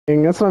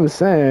That's what I'm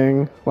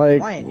saying.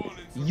 Like, Ryan,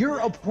 you're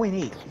a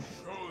 .8.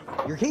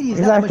 Your KD is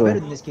not that much exactly. better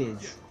than this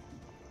kid's.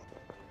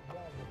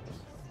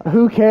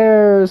 Who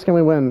cares? Can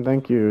we win?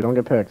 Thank you. Don't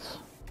get picked.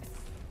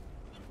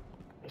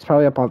 He's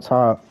probably up on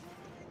top.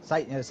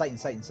 Titans.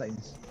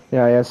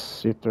 Yeah,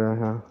 yes, you threw.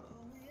 Yeah.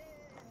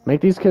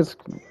 Make these kids.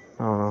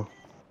 I don't know.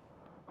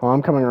 Oh,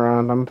 I'm coming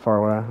around. I'm far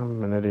away.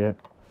 I'm an idiot.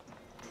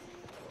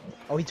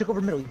 Oh, he took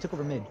over middle. God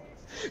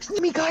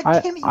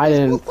damn it! You I guys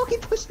will didn't. fucking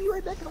push me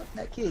right back on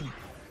that kid.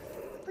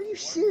 Are you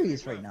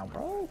serious right now,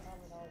 bro?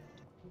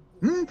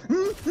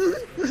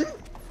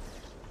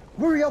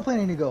 Where are y'all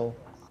planning to go?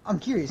 I'm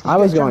curious. I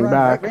was going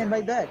back. Ran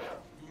right back.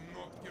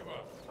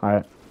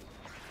 Alright.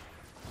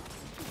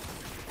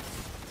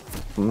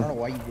 I don't know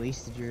why you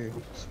wasted your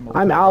smoke.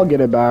 I'll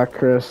get it back,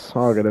 Chris.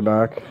 I'll get it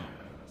back.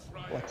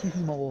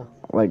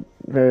 Like,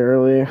 very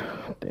early.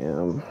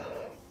 Damn.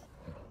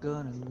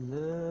 Gonna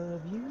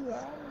love you,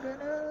 I'm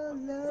gonna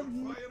love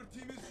you.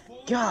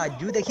 God,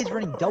 dude, that kid's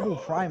running double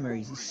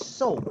primaries. He's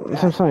so bad.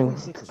 That's what I'm saying.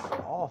 26 is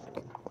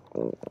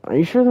awful. Are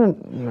you sure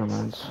that... No,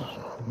 man.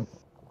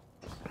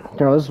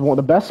 Girl, this is one of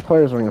the best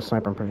players running a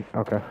sniper. I'm pretty...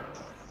 Okay.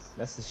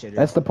 That's the shit.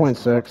 That's the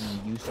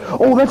 .6.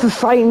 Oh, that's a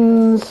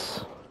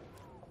Titans!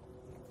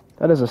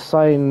 That is a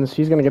Titans.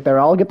 He's gonna get there.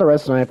 I'll get the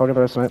red snipe. I'll get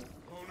the red snipe.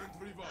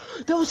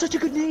 That was such a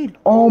good nade!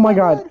 Oh my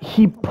god.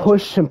 He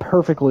pushed him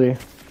perfectly.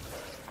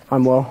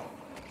 I'm low.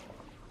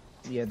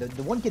 Yeah,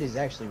 the one kid is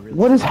actually really...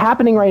 What is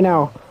happening right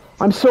now?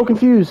 I'm so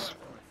confused.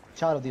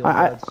 Child of the old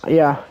gods.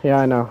 Yeah,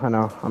 I know.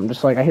 I'm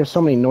just like, I hear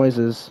so many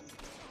noises.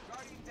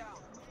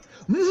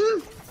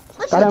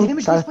 Got him.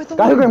 Got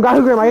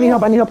Hoogram. I need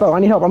help though. I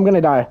need help. I'm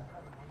gonna die.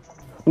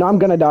 No, I'm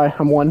gonna die.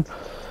 I'm one.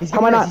 How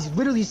am I not? He's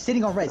literally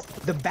sitting on res.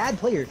 The bad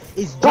player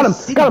is Got him.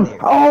 there.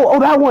 Oh,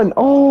 that one.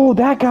 Oh,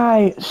 that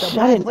guy. The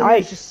bad player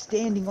is just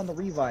standing on the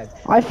revive.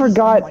 I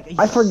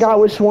forgot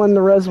which one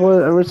the res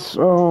was.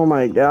 Oh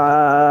my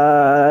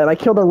god. I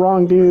killed the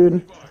wrong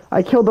dude.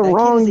 That kid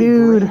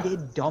is a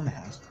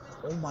dumbass.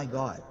 Oh my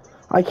god.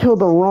 I killed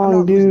the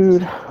wrong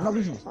dude. I'm not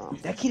losing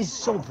this. That kid is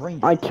so brain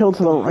dead. I killed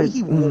to the right.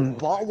 He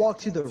bot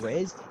walked to the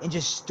res and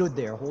just stood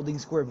there holding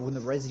square, but when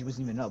the res he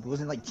wasn't even up. It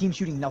wasn't like team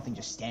shooting nothing,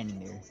 just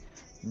standing there.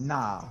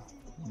 Nah.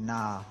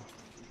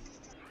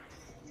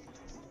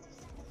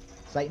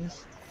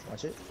 Titans,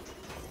 watch it.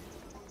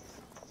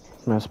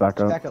 Let's back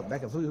up. Back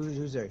up.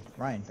 Who's there?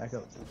 Ryan, back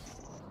up.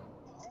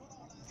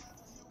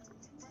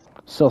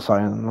 Still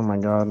silent. Oh my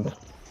god.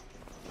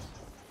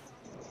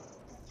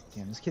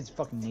 Damn, this kid's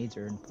fucking nades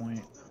are in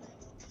point.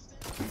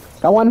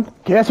 Got one.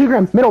 Okay, that's 2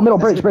 gram. Middle,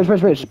 bridge.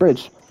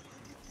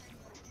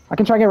 I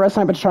can try and get red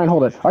snipe, but just try and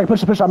hold it. Alright,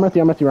 push. I'm with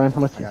you, Ryan.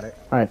 I'm with you. Got it.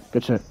 Alright,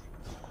 good shit.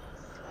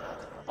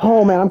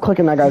 Oh man, I'm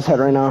clicking that guy's head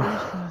right now.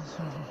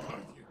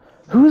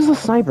 Who is the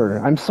sniper?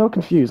 I'm so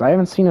confused. I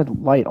haven't seen a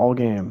light all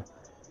game.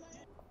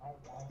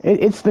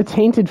 It's the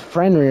tainted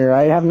friend rear.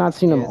 I have not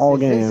seen him all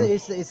game.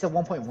 It's the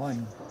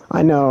 1.1.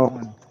 I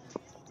know.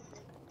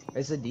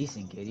 It's a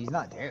decent kid. He's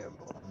not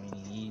terrible.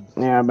 I mean,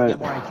 yeah, but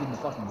more IQ than the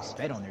fucking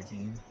sped on their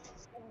team.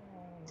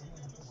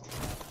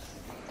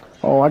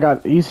 Oh,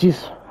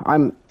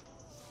 I'm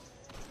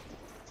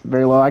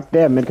very low.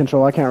 They have mid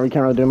control. We can't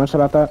really do much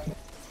about that.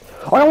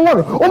 Oh, I don't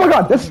want. Oh my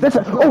god, that's it.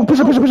 Oh, push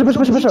up. Don't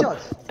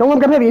let him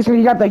get heavy.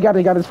 He got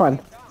it. It's fine.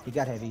 He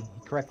got heavy.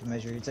 Correct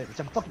measure. It's a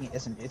fucking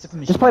machine.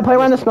 Just play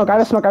around the smoke. I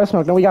have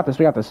smoke. No, we got this.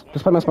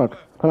 Just play my smoke.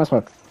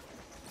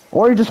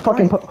 Or you just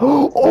fucking put.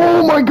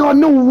 Oh my god,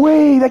 no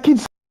way. That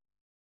kid's.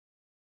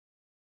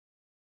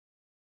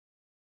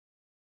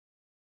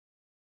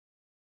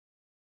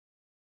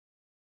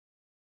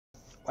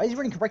 Why is he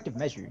running corrective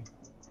measure?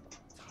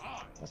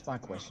 That's my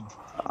question.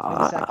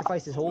 He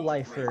sacrificed his whole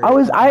life for...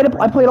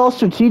 I played all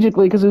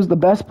strategically because it was the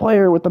best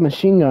player with the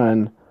machine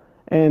gun.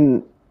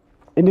 And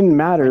it didn't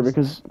matter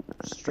because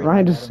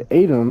Ryan just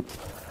ate him.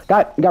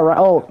 Got right.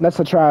 Oh, that's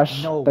the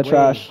trash.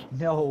 Trash.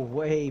 No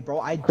way, bro.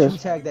 I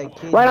two-tagged that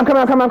kid. Ryan,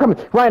 I'm coming.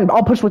 Ryan,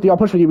 I'll push with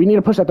you. We need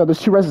to push that though.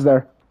 There's 2 reses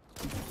there.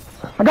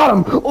 I got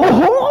him.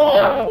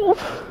 Oh!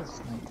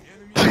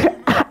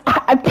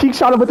 I peek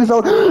shot him with his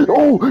own.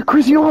 Oh,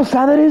 Chris, you know how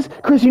sad that is?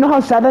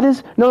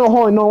 No,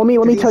 hold on. No,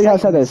 let me tell you how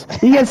sad that is.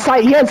 He had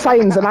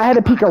Titans, and I had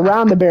to peek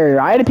around the barrier.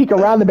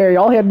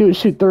 All he had to do was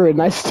shoot through it,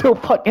 and I still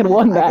fucking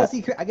won that.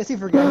 I guess he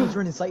forgot he was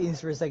running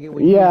Titans for a second.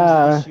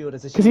 Yeah,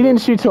 because he didn't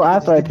shoot till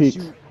after I peeked.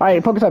 All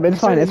right, focus up. It's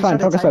fine.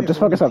 Focus up. Just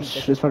focus up.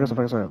 Focus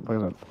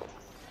up.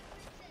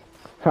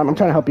 I'm trying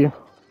to help you.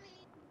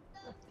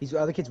 These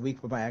other kid's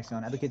weak with my axe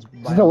on. Other kid's.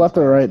 Is it the left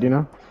or right? Do you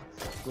know?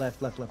 Left.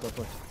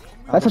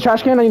 That's a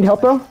trash can. I need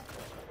help though.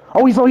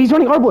 Oh, he's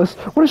running Arbalest.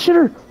 What a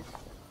shitter.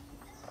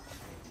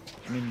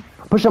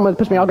 Push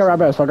me. I'll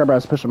grab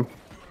Raz. Push him.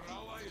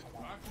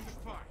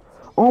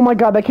 Oh my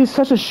god, that kid's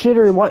such a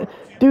shitter. What?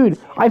 Dude,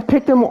 I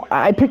picked him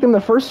the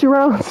first 2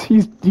 rounds.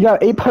 He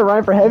got 8 by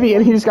Ryan for heavy,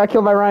 and he just got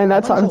killed by Ryan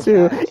that time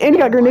too. And he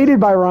got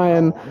grenaded by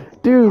Ryan.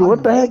 Dude,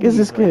 what the heck is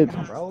this kid?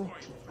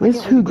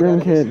 Where's 2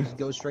 grim kid?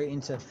 Go straight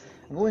into...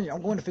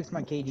 I'm going to fix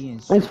my KD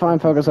and... It's fine.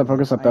 Focus up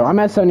though. I'm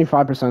at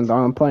 75% though.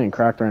 I'm playing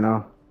cracked right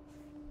now.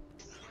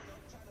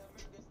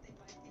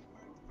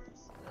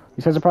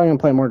 These guys are probably gonna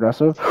play more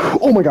aggressive.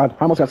 Oh my god,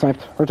 I almost got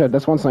sniped. We're dead.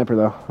 That's one sniper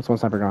though. That's one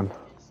sniper gone.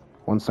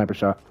 One sniper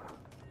shot.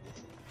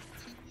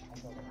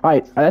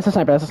 Alright, that's a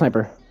sniper, that's a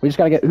sniper. We just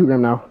gotta get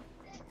Hoogrim now.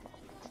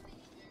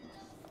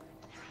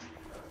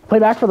 Play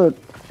back for the...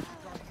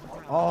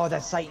 Oh,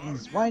 that's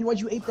Titans. Ryan, why'd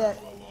you ape that?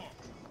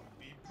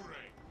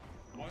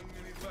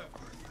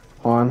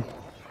 Hold on.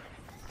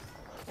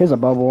 Here's a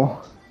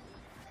bubble.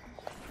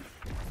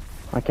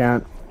 I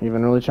can't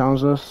even really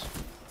challenge this.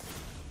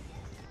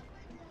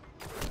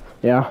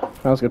 Yeah,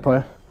 that was a good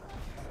play.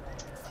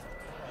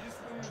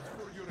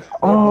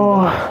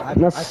 Oh, I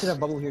should have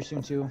bubble here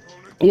soon too.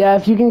 Yeah,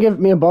 if you can give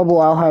me a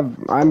bubble,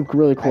 I'm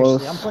really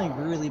close. Actually, I'm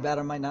playing really bad.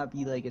 I might not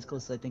be like as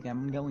close as I think.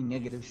 I'm going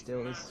negative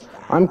still.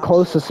 I'm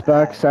close to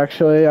specs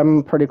actually.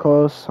 I'm pretty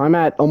close. I'm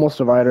at almost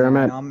divider.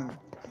 I'm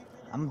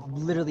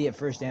literally at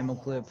first ammo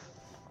clip.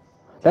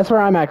 That's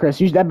where I'm at, Chris.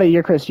 But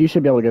you're Chris. You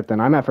should be able to get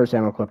then. I'm at first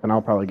ammo clip, and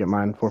I'll probably get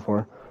mine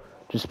 4-4.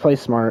 Just play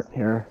smart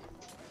here.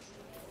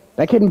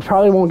 That kid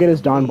probably won't get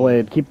his Dawn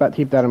Blade. Keep that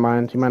in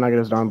mind. He might not get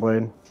his Dawn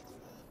Blade.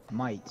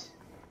 Might.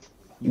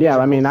 Yeah,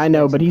 I mean, I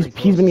know, but he's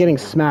been getting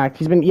smacked.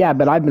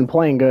 But I've been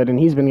playing good, and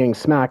he's been getting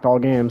smacked all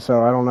game,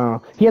 so I don't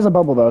know. He has a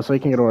bubble, though, so he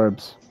can get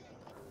orbs.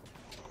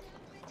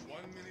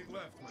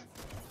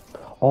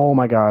 Oh,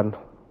 my God.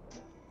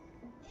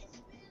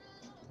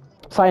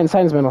 Science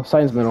middle.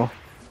 Science middle.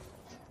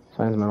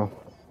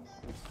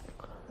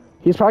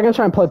 He's probably going to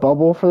try and play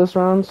bubble for this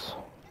rounds.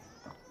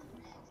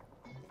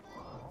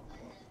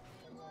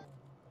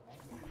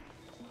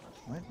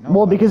 No,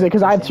 well, because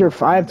I have tier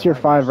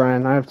 5,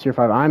 Ryan. I have tier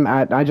 5.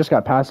 I just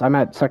got past. I'm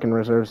at second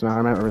reserves now.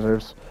 I'm at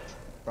reserves.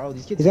 Bro,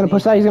 these kids. He's gonna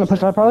push that. He's gonna push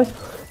that probably.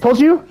 Told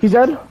you, he's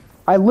dead.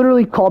 I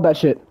literally called that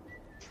shit.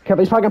 Okay,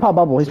 he's probably gonna pop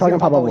bubble. He's probably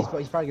gonna pop bubble.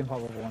 He's probably gonna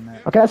pop bubble on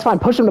that. Okay, that's fine.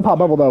 Push him to pop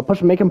bubble though. Push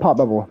him. Make him pop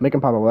bubble.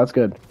 That's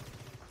good.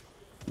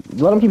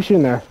 Let him keep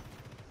shooting there.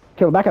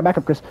 Okay, well, back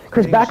up, Chris.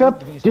 Chris, back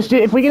up. Just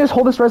if we can just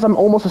hold this res, I'm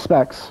almost a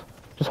specs.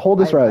 Just hold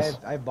this res.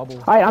 I have bubble.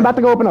 Alright, I'm about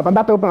to go open up. I'm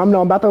about to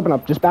open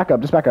up. Just back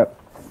up.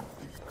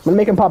 I'm gonna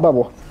make him pop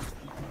bubble.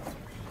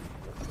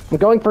 I'm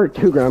going for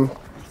Hoogrim.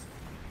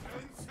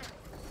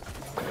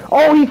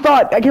 Oh, he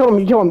thought! I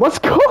killed him. Let's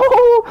go!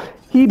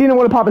 He didn't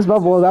want to pop his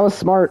bubble. That was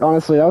smart,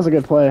 honestly. That was a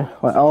good play.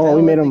 Oh,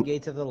 we made him...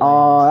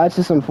 Oh, that's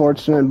just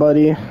unfortunate,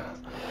 buddy.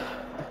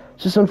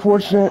 Just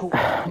unfortunate.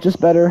 Just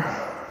better.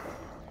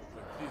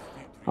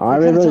 I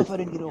really... Tough I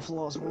didn't get off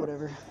flaws, but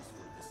whatever.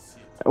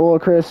 Well,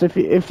 Chris, if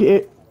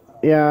you...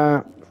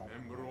 Yeah...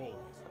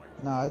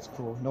 Nah, it's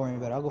cool. Don't worry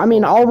about it. I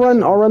mean, I'll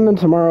run them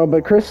tomorrow,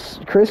 but Chris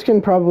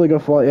can probably go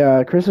fly.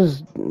 Yeah, Chris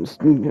is,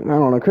 I don't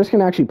know. Chris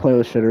can actually play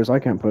with shitters. I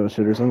can't play with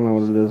shitters. I don't know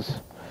what it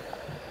is.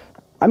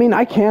 I mean,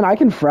 I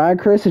can frag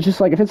Chris. It's just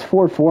like if it's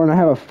 4-4 and I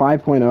have a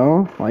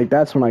 5.0, like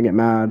that's when I get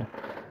mad. You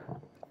know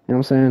what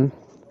I'm saying?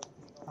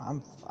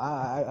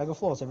 I go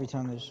flawless every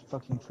time there's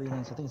fucking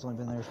freelance. I think it's only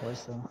been there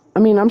twice though. I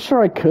mean, I'm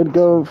sure I could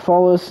go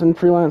flawless and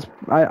freelance.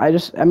 I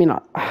mean,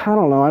 I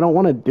don't know. I don't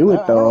want to do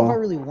it though. I don't know if I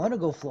really want to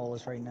go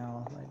flawless right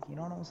now. Like, you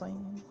know what I'm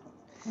saying?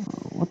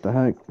 What the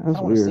heck? That's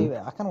weird.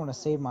 I kind of want to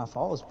save my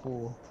flawless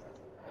pool.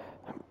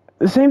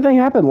 The same thing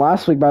happened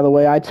last week, by the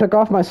way. I took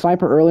off my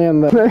sniper early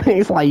in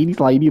the slide.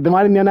 Then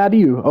why didn't I do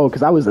you? Oh,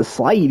 because I was a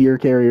slide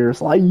carrier.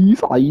 Slide.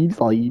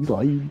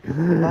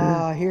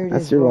 Ah, here it is.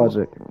 That's your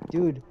logic,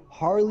 dude.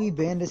 Harley,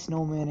 Bandit,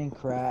 Snowman, and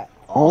Krat.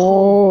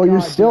 Oh,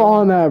 you're still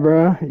on that,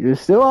 bro. You're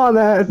still on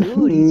that.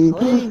 Dude, he's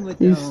playing with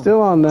them. He's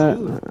still on that.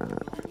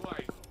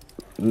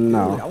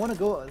 No. Dude, I want to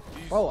go.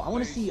 Bro, I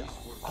want to see.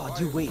 Oh,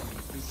 dude, wait.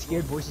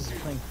 Scared Voices is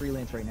playing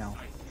freelance right now.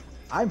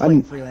 I'm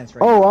playing freelance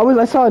right now. Oh,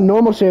 I saw a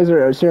normal shares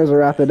of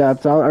Wrath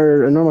adapt,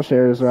 or a normal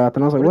shares of Wrath,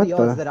 and I was like, what the?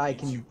 What are the odds that I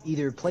can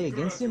either play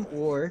against him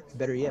or,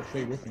 better yet,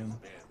 play with him?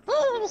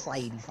 Oh,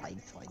 slidey.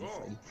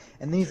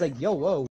 And then he's like, yo, whoa.